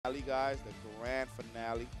finale, guys. The grand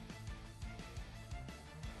finale.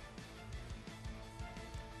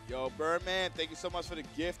 Yo, Birdman, thank you so much for the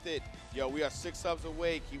gifted. Yo, we are 6 subs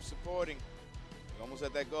away. Keep supporting. We almost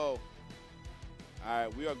let that go. All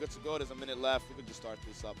right, we are good to go. There's a minute left. We can just start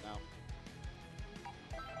this up now.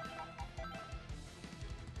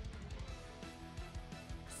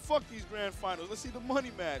 Fuck these grand finals. Let's see the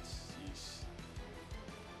money match. Sheesh.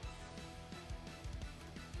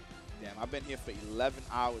 Damn, I've been here for 11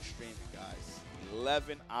 hours streaming, guys.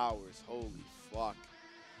 11 hours. Holy fuck.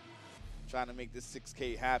 Trying to make this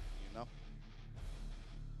 6K happen, you know?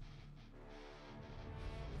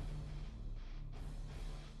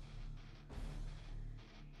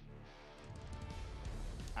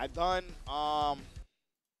 I done,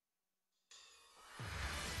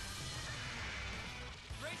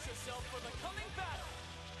 Brace yourself for the coming battle.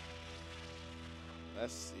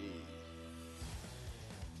 let's see.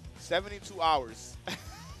 72 hours.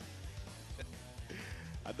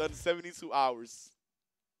 I done 72 hours.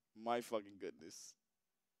 My fucking goodness.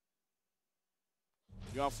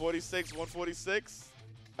 You on 46, 146?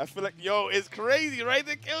 I feel like, yo, it's crazy, right?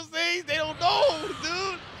 The kill stage, they don't know,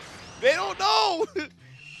 dude. They don't know.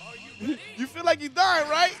 You feel like you're dying,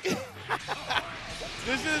 right?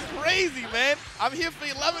 This shit is crazy, man. I'm here for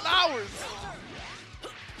 11 hours.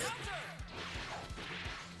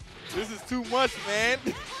 This is too much, man.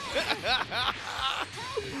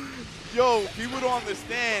 Yo, people don't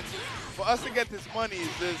understand. For us to get this money is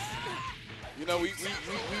just, you know, we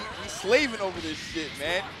slaving over this shit,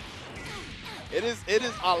 man. It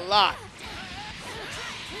is a lot.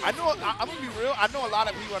 I know, I'm gonna be real. I know a lot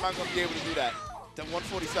of people are not gonna be able to do that. The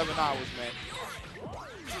 147 hours, man.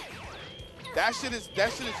 That shit is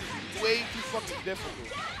just way too fucking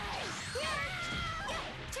difficult.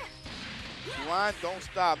 Line don't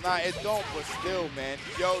stop. Nah, it don't, but still, man.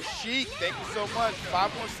 Yo, Sheik, thank you so much.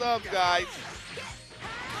 5 more subs, guys.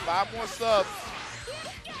 5 more subs.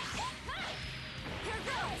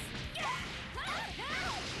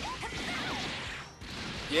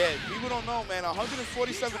 Yeah, people don't know, man.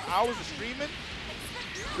 147 hours of streaming.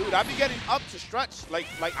 Dude, I be getting up to stretch. Like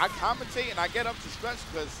I commentate and I get up to stretch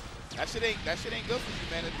because that shit ain't good for you,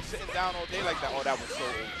 man. If you're sitting down all day like that. Oh, that was so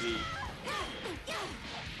OD.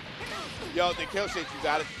 Yo, the kill shit, you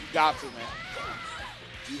got to, man.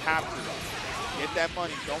 You have to. Get that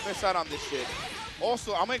money. Don't miss out on this shit.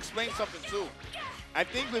 Also, I'm gonna explain something too. I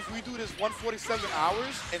think if we do this 147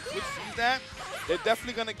 hours and Twitch sees that, they're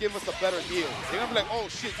definitely gonna give us a better deal. They're gonna be like, oh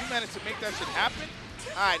shit, you managed to make that shit happen?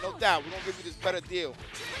 All right, no doubt, we're gonna give you this better deal.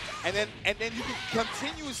 And then you can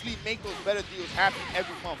continuously make those better deals happen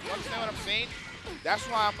every month. You understand what I'm saying? That's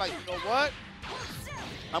why I'm like, you know what?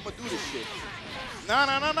 I'm gonna do this shit.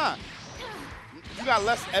 Nah. You got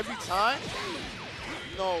less every time?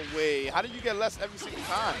 No way. How did you get less every single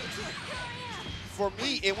time? For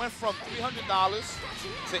me, it went from $300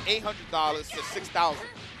 to $800 to $6,000.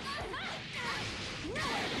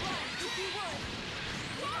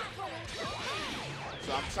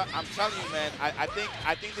 So I'm telling you, man. I think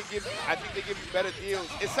they give you better deals.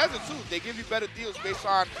 It says it too. They give you better deals based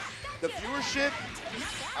on the viewership,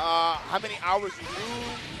 how many hours you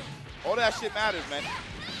do. All that shit matters, man.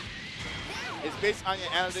 It's based on your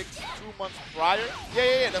analytics 2 months prior.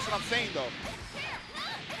 Yeah. That's what I'm saying, though.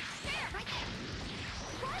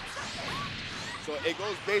 So it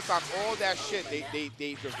goes based on all that shit. They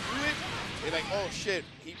review it. They're like, oh shit,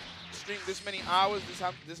 he streamed this many hours.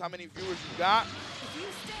 This how many viewers you got.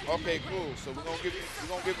 Okay, cool. So we're gonna give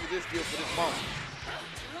you this deal for this month.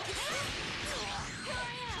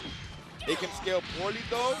 They can scale poorly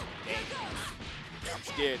though. I'm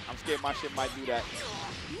scared. My shit might do that.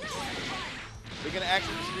 They're gonna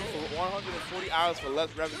actually stream for 140 hours for less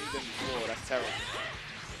revenue than before. That's terrible.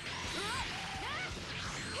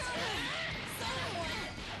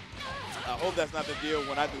 I hope that's not the deal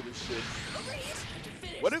when I do this shit.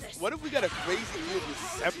 What if we got a crazy deal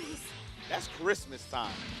December? That's Christmas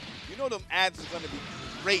time. You know them ads are gonna be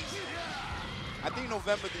crazy. I think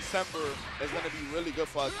November, December is gonna be really good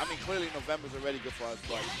for us. I mean, clearly November's already good for us,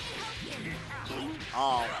 but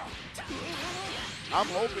I'm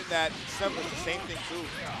hoping that December's the same thing too.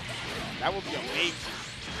 That would be amazing.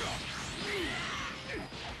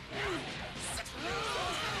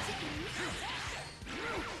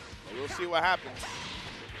 We'll see what happens.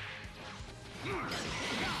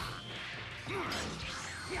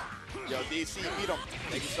 Yo, DC, beat him.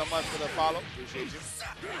 Thank you so much for the follow. Appreciate you.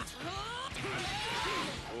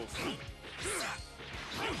 Oof.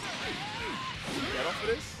 Get up for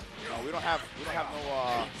this? No, we don't have no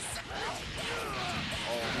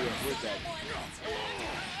oh, we're dead.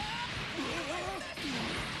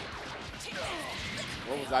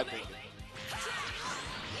 What was was I thinking?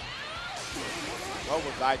 What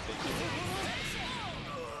was I thinking?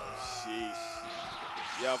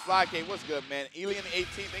 Sheesh. Yo, Fly K, what's good, man? Alien 18,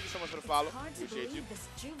 thank you so much for the follow. Hard to Appreciate you. believe this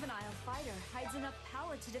juvenile fighter hides enough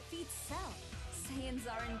power to defeat Cell. Saiyans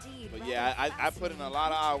are indeed. But yeah, I put in a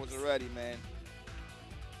lot of hours already, man.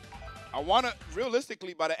 I want to,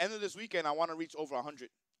 realistically, by the end of this weekend, I want to reach over 100,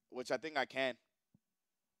 which I think I can.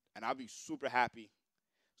 And I'll be super happy.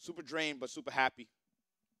 Super drained, but super happy.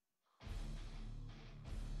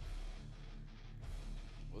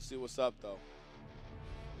 We'll see what's up, though.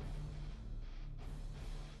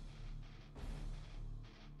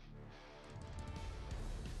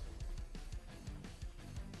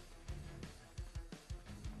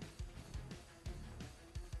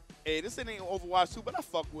 Hey, this ain't Overwatch 2, but I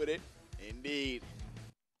fuck with it. Indeed.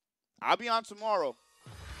 I'll be on tomorrow.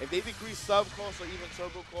 If they've increased sub cost or even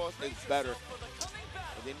turbo cost, it's better.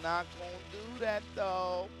 But they're not going to do that,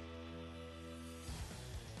 though.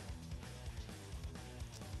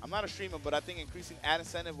 I'm not a streamer, but I think increasing ad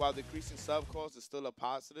incentive while decreasing sub cost is still a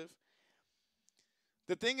positive.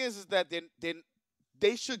 The thing is that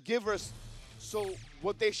they should give us, so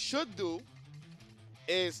what they should do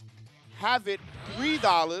is have it $3,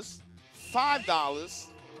 $5,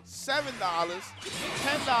 $7,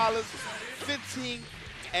 $10, 15,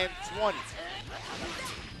 and 20.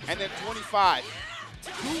 And then 25.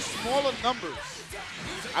 Do smaller numbers.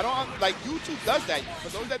 I don't, like, YouTube does that. For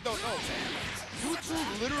those that don't know,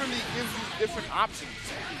 YouTube literally gives you different options.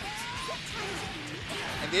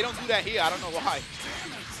 And they don't do that here. I don't know why.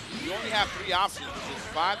 You only have 3 options, which is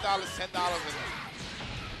 $5, $10, and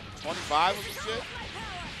 25 or some shit.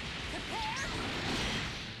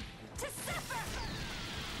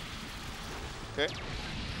 Okay.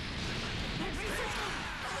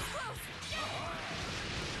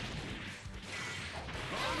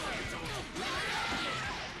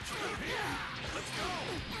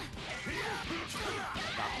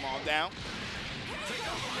 Knock them all down.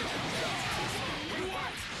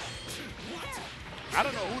 I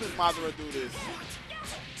don't know who this Madara dude is.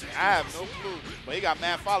 I have no clue. But he got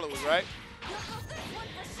mad followers, right?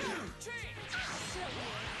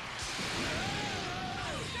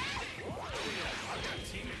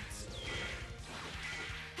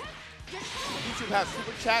 YouTube has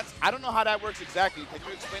super chats. I don't know how that works exactly. Can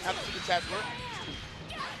you explain how the super chats work?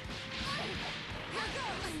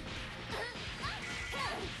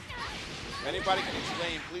 If anybody can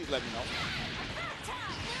explain, please let me know.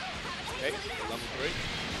 Okay, level 3.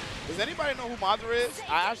 Does anybody know who Madara is?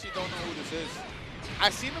 I actually don't know who this is.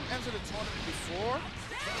 I've seen him enter the tournament before,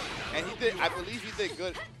 and he did. I believe he did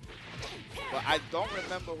good, but I don't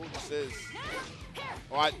remember who this is.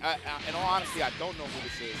 Or in all honesty, I don't know who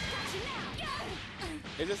this is.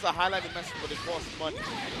 It's just a highlighted message, but it costs money.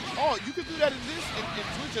 Oh, you could do that in this in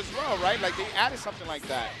Twitch as well, right? Like they added something like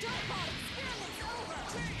that.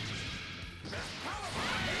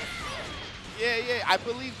 Yeah, I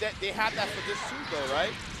believe that they had that for this too, though,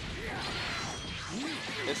 right?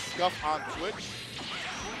 It's Scuff on Twitch.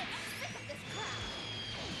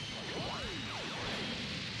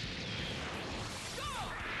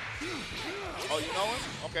 Oh, you know him?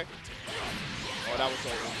 Okay. Oh, that was so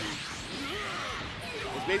easy.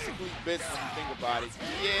 It's basically bits when you think about it.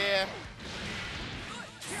 Yeah.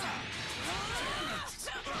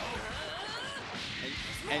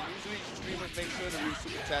 And usually streamers make sure to read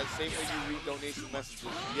super chats the same way you read donation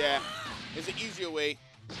messages. Yeah. It's an easier way.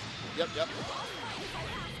 Yep.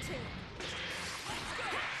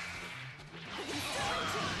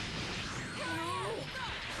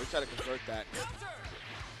 Let's try to convert that.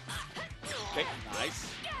 Okay, nice.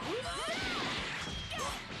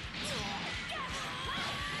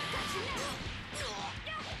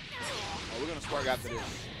 Oh, we're gonna spark after this.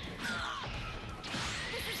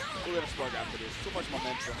 We're gonna spark after this. Too much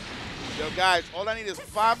momentum. Yo, guys, all I need is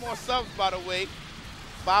 5 more subs, by the way.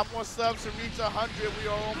 5 more subs to reach 100. We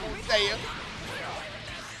are almost there.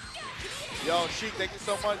 Yo, Sheik, thank you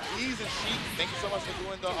so much. Ease and Sheik, thank you so much for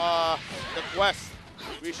doing the quest.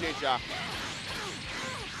 Appreciate y'all.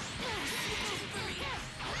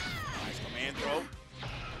 Nice command throw.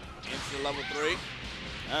 Into the level 3.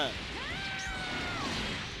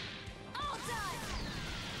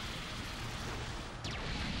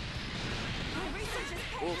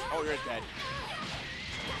 Oof. Oh, you're dead.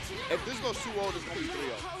 If this goes 2-0, it's going to be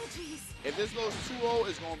 3-0. If this goes 2-0,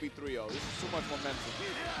 it's going to be 3-0. This is too much momentum.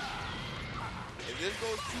 If this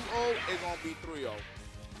goes 2-0, it's going to be 3-0.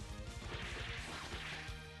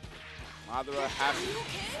 Madara has it.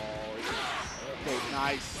 Oh, okay,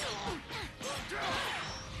 nice.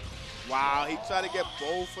 Wow, he tried to get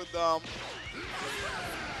both of them.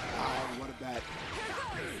 Oh, what a bad.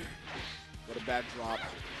 What a bad drop.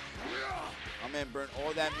 My man burned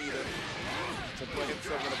all that meter to put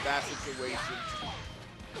himself in a bad situation.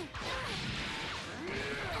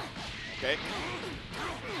 Okay.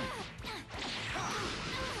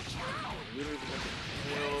 Literally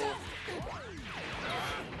kill.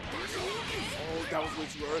 Oh, that was way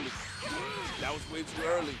too early. That was way too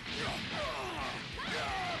early.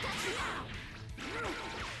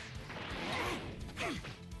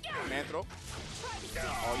 Man throw.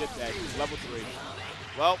 Oh, you're dead. Level 3.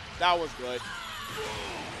 Well, that was good.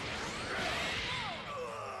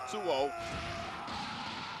 2-0.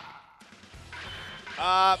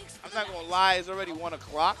 I'm not gonna lie, it's already 1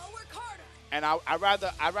 o'clock. And I'd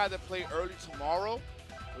rather play early tomorrow,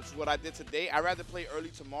 which is what I did today. I'd rather play early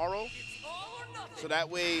tomorrow. So that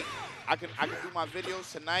way I can do my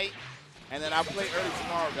videos tonight. And then I'll play early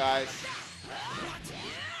tomorrow, guys.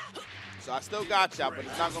 So I still got y'all, but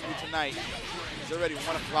it's not going to be tonight. It's already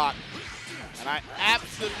 1 o'clock. And I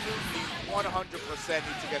absolutely 100%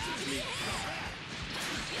 need to get some sleep.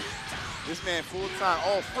 This man full time,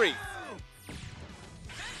 all free.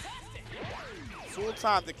 Full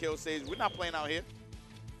time to kill Sage. We're not playing out here.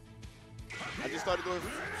 I just started doing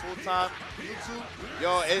full time YouTube.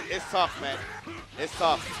 Yo, it's tough, man. It's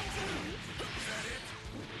tough.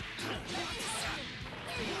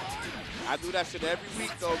 I do that shit every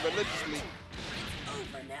week, though, religiously.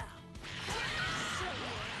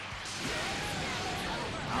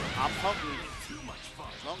 I'm hungry.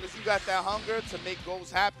 As long as you got that hunger to make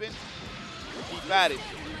goals happen, keep at it.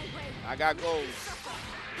 I got goals.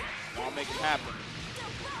 I'll make it happen.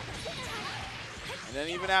 And then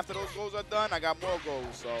even after those goals are done, I got more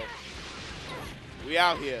goals. So we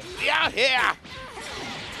out here. We out here.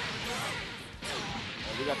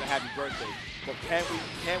 Oh, we got the happy birthday. But can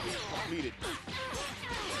we complete it?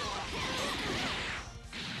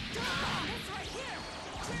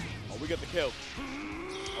 Oh, we got the kill.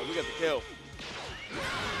 Oh, we got the kill.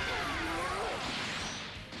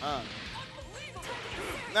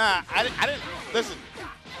 Nah, I didn't listen.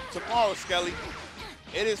 Tomorrow, Skelly,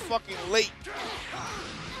 it is fucking late.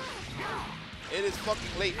 It is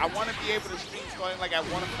fucking late. I want to be able to stream starting like at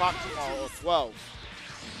 1 o'clock tomorrow or 12.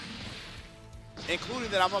 Including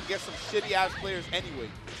that I'm gonna get some shitty ass players anyway.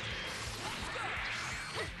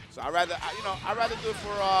 So I'd rather do it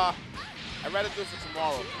for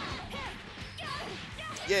tomorrow.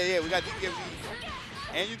 Yeah, we got DBFZ.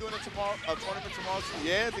 And you're doing a tournament tomorrow too?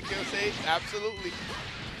 Yeah, the kill Sage, absolutely.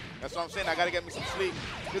 That's what I'm saying. I gotta get me some sleep.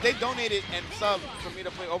 Because they donated and subbed for me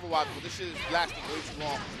to play Overwatch, but this shit is lasting way too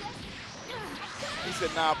long. He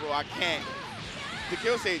said, nah, bro, I can't. The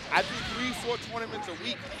kill Sage, I do 3-4 tournaments a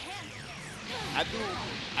week. I do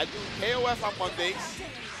KOF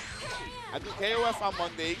on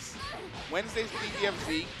Mondays. Wednesdays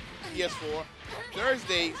DBFZ, PS4.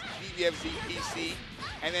 Thursdays DBFZ PC.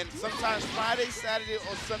 And then sometimes Friday, Saturday,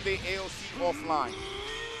 or Sunday AOC offline.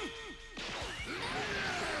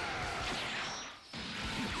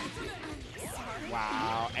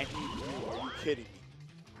 Wow, and he blew. Are you kidding me?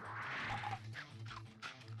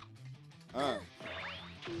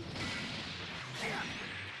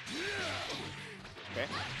 Okay.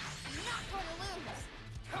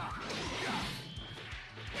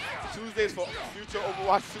 Tuesdays for future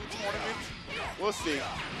Overwatch 2 tournaments. We'll see.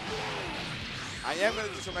 I am going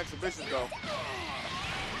to do some exhibitions, though. Oh,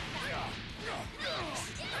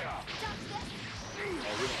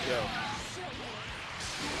 we don't kill.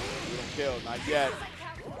 We don't kill, not yet.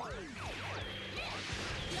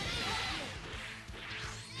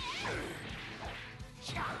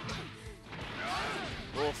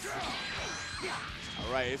 Oof.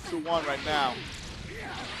 All right, it's 2-1 right now.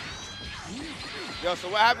 Yo, so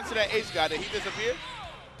what happened to that ace guy? Did he disappear?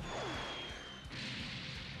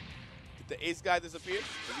 Did the ace guy disappear?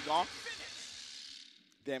 Is he gone?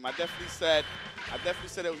 Damn, I definitely said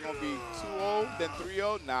it was gonna be 2-0, then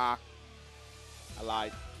 3-0. Nah, I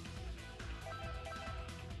lied.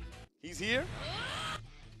 He's here?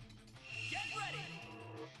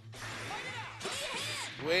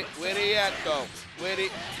 Where they at though? Where they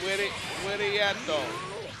at though?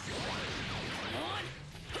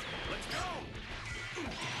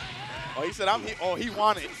 Oh, he said I'm here. Oh, he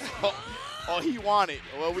wanted. Oh, he wanted.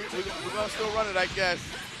 Well, we're gonna still run it, I guess.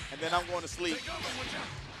 And then I'm going to sleep.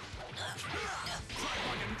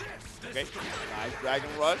 Okay. Nice Dragon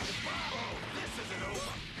Rush.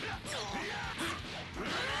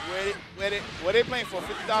 What they playing for?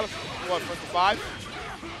 $50? What, for 5?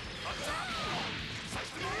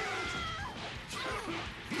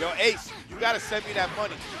 Yo, Ace, you gotta send me that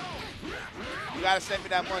money. You gotta send me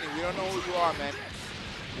that money. We don't know who you are, man.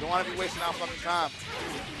 We don't want to be wasting our fucking time.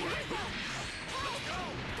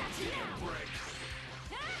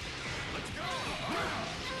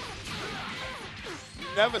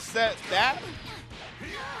 never said that.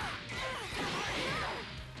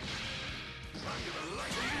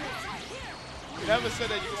 You never said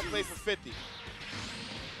that you're gonna play for 50.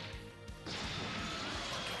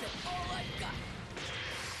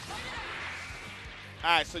 All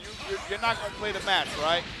right, so you're not gonna play the match,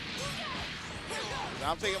 right?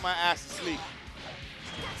 I'm taking my ass to sleep.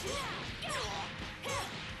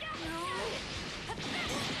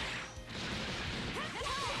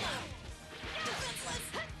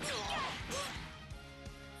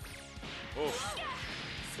 Oof.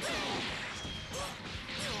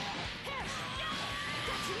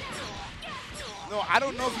 No, I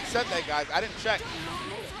don't know if he said that, guys. I didn't check.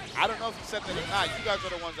 I don't know if he said that or not. You guys are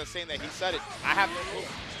the ones that are saying that he said it. I have no clue.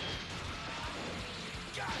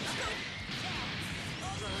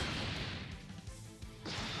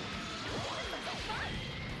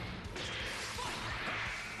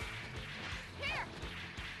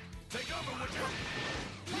 Take over with you.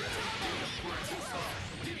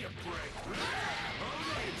 Give me a break.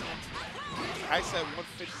 I said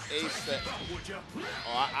 158 set.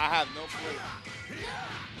 Oh, I have no clue.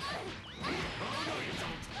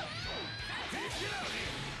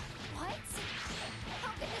 What?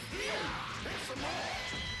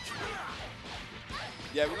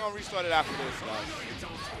 Yeah, we're gonna restart it after this, guys.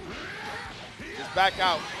 Just back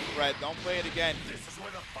out, Fred. Don't play it again.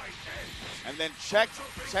 And then check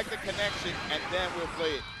the connection, and then we'll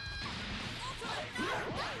play it.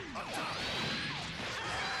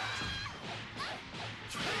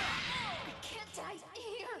 I can't die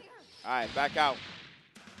here. All right, back out.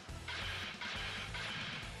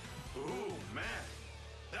 Ooh, man.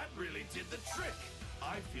 That really did the trick.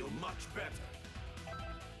 I feel much better.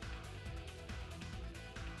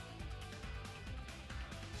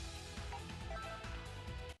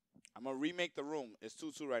 I'm gonna remake the room. It's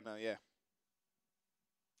 2-2 right now, yeah.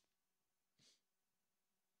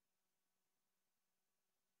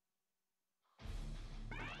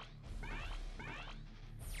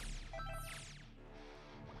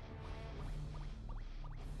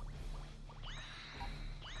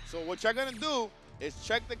 So what you're gonna do is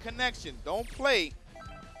check the connection. Don't play.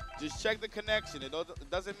 Just check the connection. It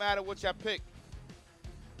doesn't matter what you pick.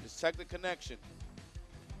 Just check the connection.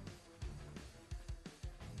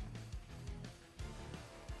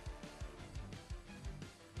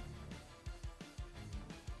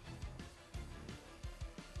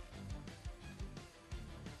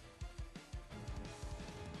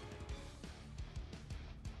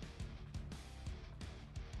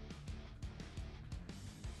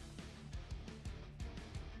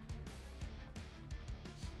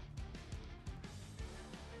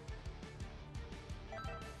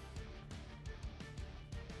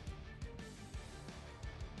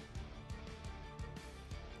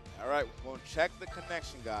 All right, we're gonna check the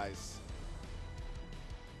connection, guys.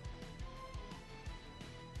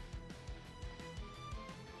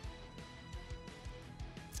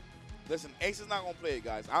 Listen, Ace is not gonna play it,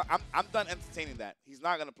 guys. I'm done entertaining that. He's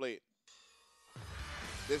not gonna play it.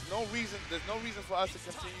 There's no reason for us to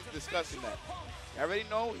continue discussing that. You already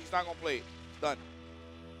know he's not gonna play it. It's done.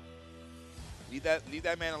 Leave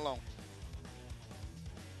that man alone.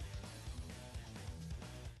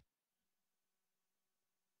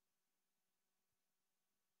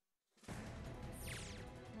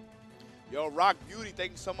 Yo, Rock Beauty,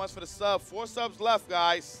 thank you so much for the sub. 4 subs left,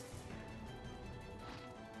 guys.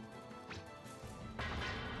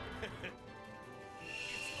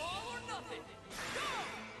 It's all or nothing. Go!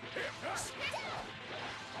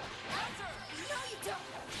 No, you don't.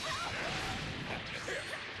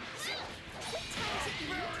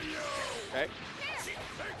 Okay.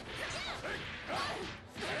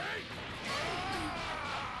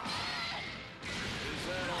 Is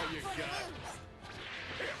that all you got?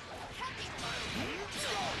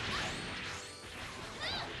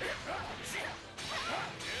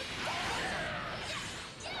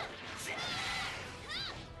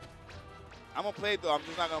 I'm gonna play it though. I'm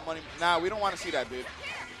just not gonna money. Nah, we don't want to see that, dude.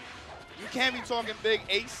 You can't be talking big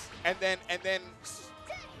Ace and then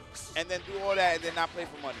do all that and then not play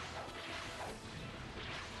for money.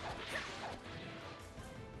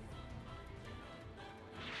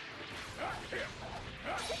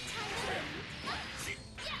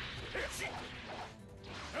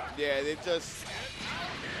 Yeah, they just.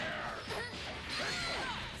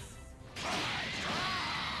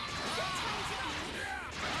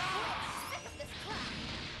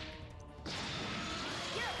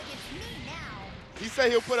 He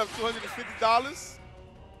said he'll put up $250.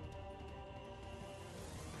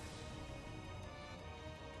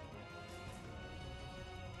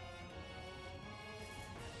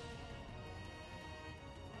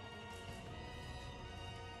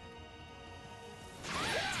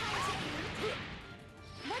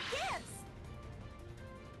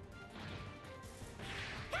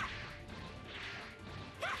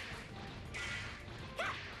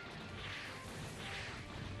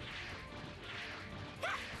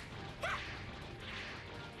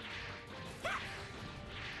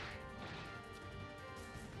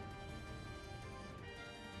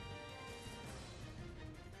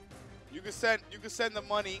 You can send the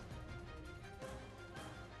money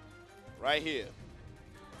right here.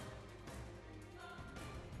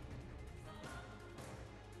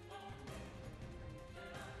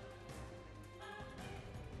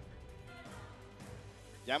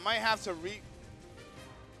 Y'all might have to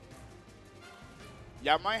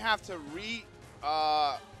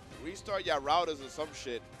restart your routers or some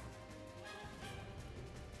shit.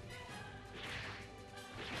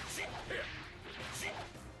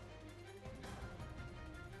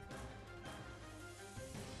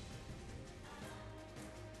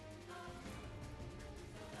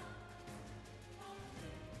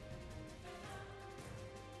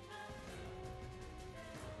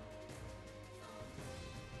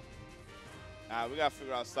 Nah, we gotta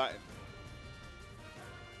figure out something.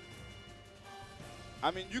 I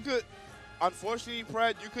mean, you could, unfortunately,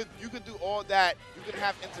 Fred, you could do all that. You can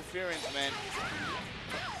have interference, man.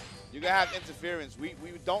 You can have interference. We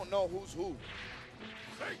don't know who's who.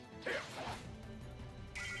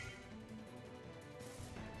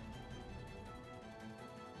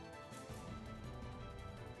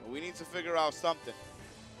 We need to figure out something.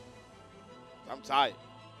 I'm tired.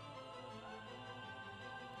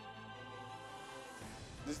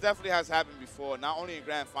 This definitely has happened before, not only in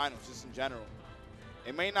grand finals, just in general.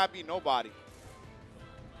 It may not be nobody.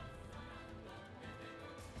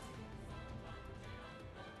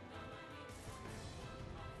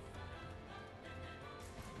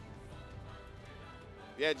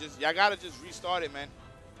 Yeah, y'all gotta just restart it, man.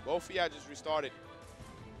 Both of y'all just restart it.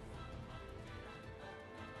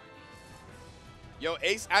 Yo,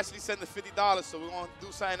 Ace actually sent the $50, so we're gonna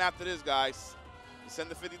do something after this, guys. Send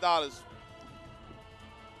the $50.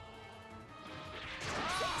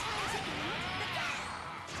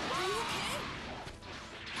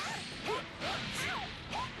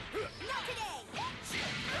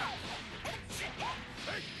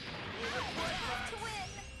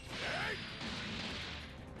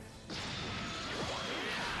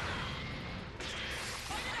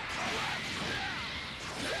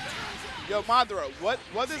 Yo, Madara,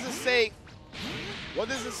 what does it say? What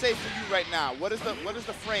does it say for you right now? What is the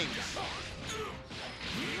frames?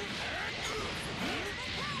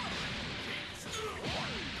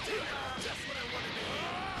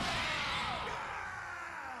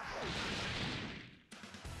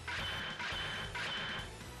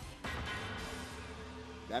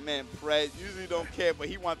 That man Fred usually don't care, but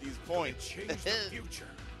he wants these points. Change the future.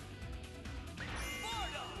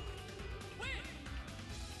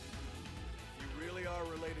 You really are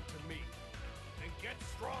related to me. Then get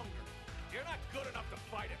stronger. You're not good enough to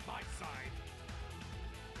fight at my side.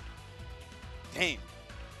 Damn.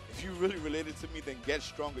 If you really related to me, then get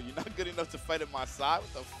stronger. You're not good enough to fight at my side?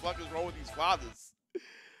 What the fuck is wrong with these fathers?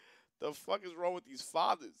 The fuck is wrong with these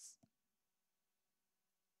fathers?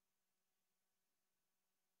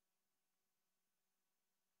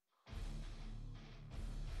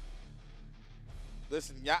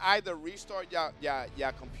 Listen, y'all either restart y'all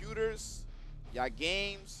computers, y'all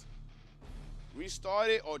games, restart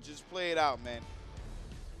it, or just play it out, man.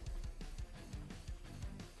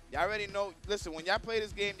 Y'all already know. Listen, when y'all play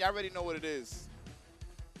this game, y'all already know what it is.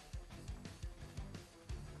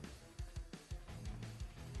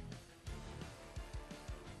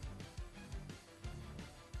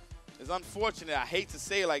 It's unfortunate. I hate to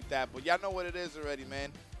say it like that, but y'all know what it is already,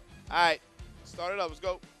 man. All right, start it up. Let's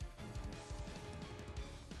go.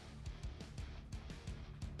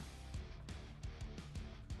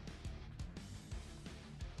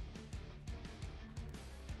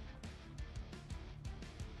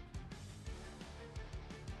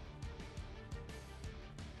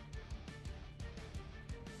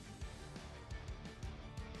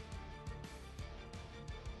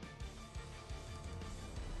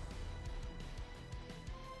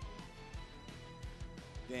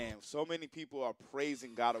 Damn, so many people are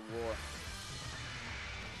praising God of War.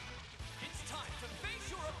 It's time to face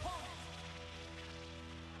your opponent.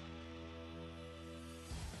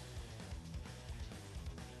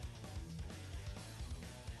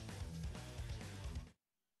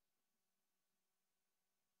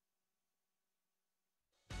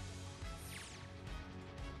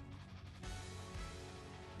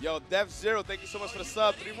 Yo, Def Zero, thank you so much for the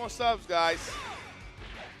sub. 3 more subs, guys.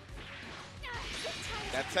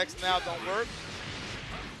 That text now don't work.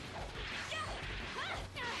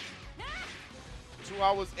 2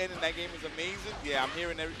 hours in and that game is amazing. Yeah, I'm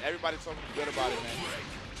hearing everybody talking good about it, man.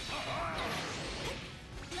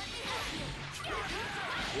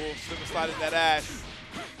 Oh, slip and slide in that ass.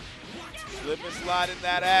 Slip and slide in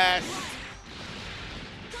that ass.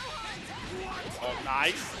 Oh,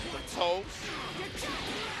 nice. The toes.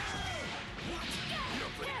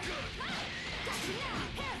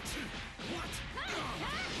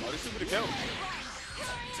 shoot for the kill.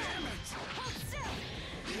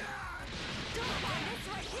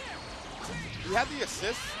 He had the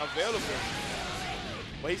assist available,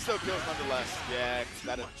 but he still kills nonetheless. Yeah,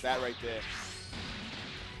 that right there.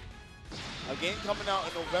 A game coming out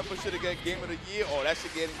in November should have get Game of the Year. Oh, that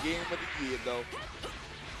should get in Game of the Year, though.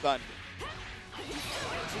 Thunder.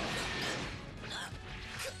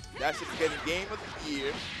 That should get in Game of the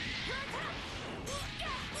Year.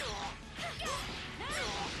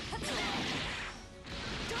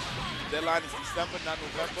 Deadline is December, not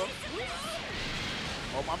November.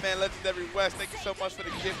 Oh, my man, Legendary West, thank you so much for the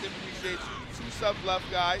gift. Appreciate you. 2 subs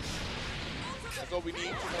left, guys. That's all we need,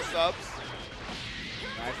 2 more subs.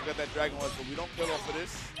 Nice, we got that Dragon Rush, but we don't kill off of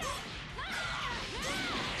this.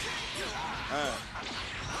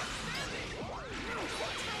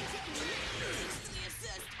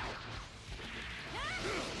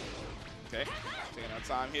 Okay, taking our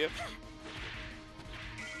time here.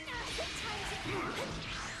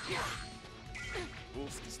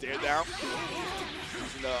 Oof, stare down.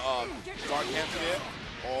 Using the dark hammer there.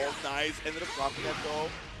 Oh, nice. Ended up dropping that though.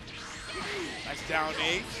 Nice down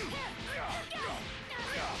H.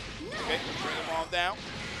 Okay, bring them all down.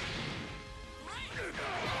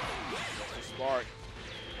 The spark.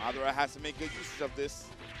 Madara has to make good use of this.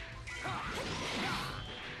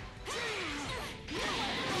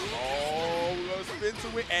 Oh, we're gonna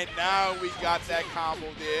spin to it, and now we got that combo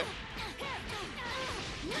there.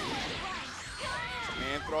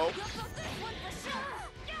 Man throw.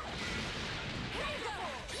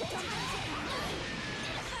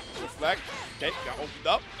 Reflect. Okay, got opened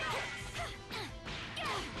up.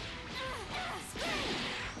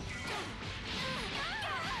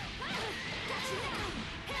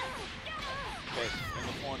 Okay, in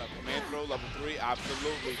the corner. Command throw, level 3,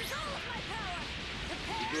 absolutely.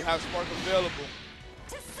 We do have Spark available.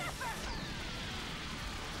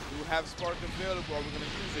 We do have Spark available. Are we going to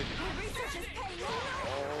use it?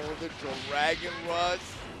 Oh, the Dragon Rush.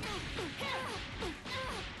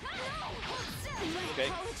 Okay,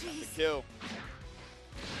 the kill.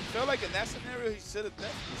 I feel like in that scenario, he should have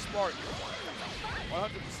definitely Spark.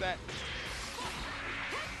 100%.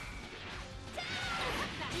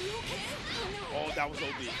 Oh, that was OD.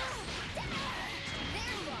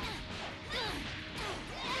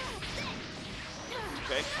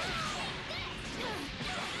 Okay.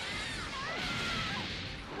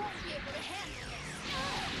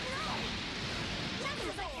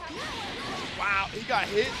 Wow, he got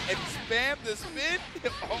hit and spammed the spin.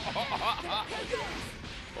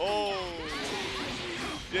 Oh,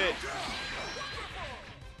 shit.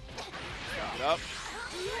 Get up.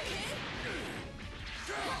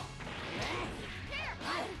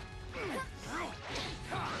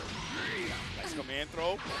 Nice command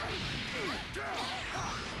throw.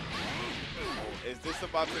 Oh, is this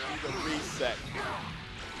about to be the reset?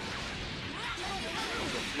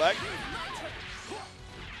 Deflect.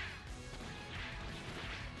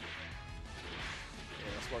 Yeah,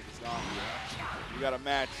 that spark is gone. You got a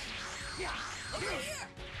match.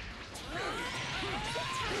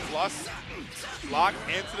 Plus, block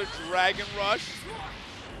into the Dragon Rush.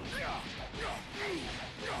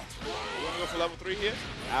 We're gonna go for level 3 here?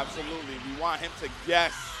 Absolutely. We want him to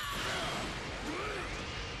guess.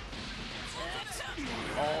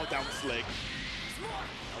 Oh, that was slick.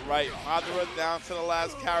 All right, Madara down to the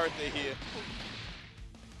last character here.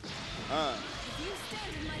 Oh,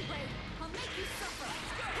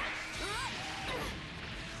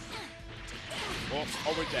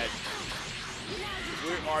 we're dead.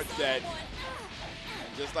 We are dead.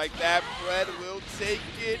 And just like that, Fred will take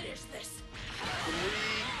it.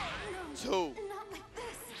 3-2.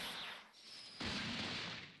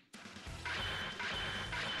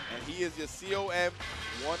 And he is your COM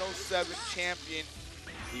 107 champion.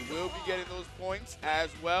 He will be getting those points as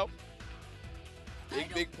well.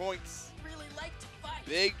 Big points. Really like to fight.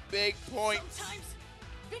 Big points. Sometimes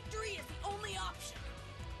victory is the only option.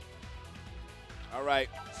 All right,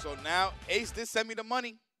 so now Ace did send me the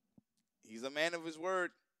money. He's a man of his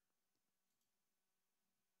word.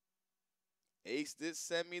 Ace did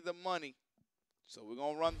send me the money. So we're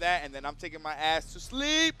going to run that, and then I'm taking my ass to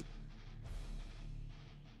sleep.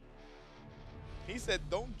 He said,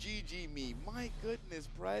 don't GG me. My goodness,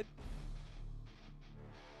 Brad.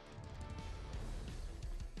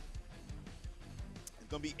 It's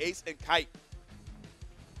going to be Ace and Kite.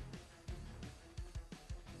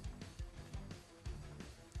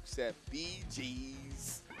 Said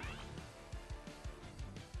BGs.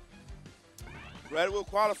 Red will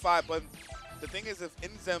qualify, but the thing is, if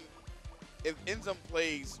Inzem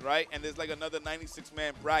plays, right, and there's like another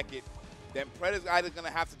 96-man bracket, then Pred is either going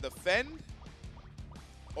to have to defend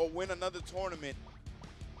or win another tournament.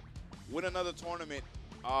 Win another tournament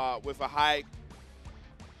with a high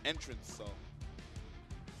entrance. So.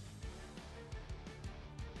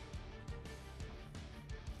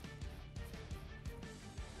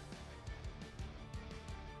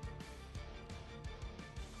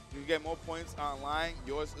 You get more points online.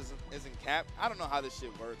 Yours isn't capped. I don't know how this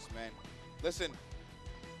shit works, man. Listen,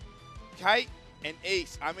 Kite and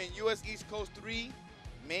Ace. I'm in US East Coast 3,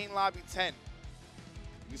 main lobby 10.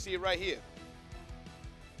 You see it right here.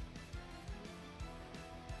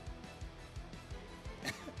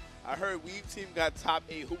 I heard Weave Team got top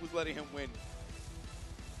 8. Who was letting him win?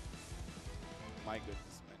 My goodness,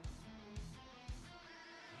 man.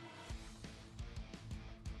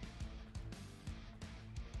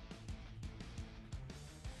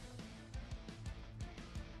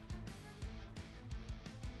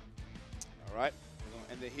 All right, we're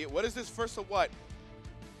gonna end it here. What is this first or what?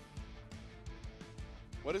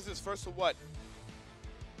 What is this first or what?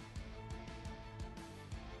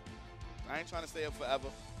 I ain't trying to stay up forever.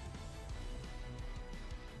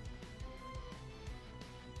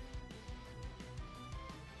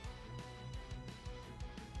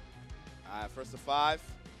 All right, first to 5.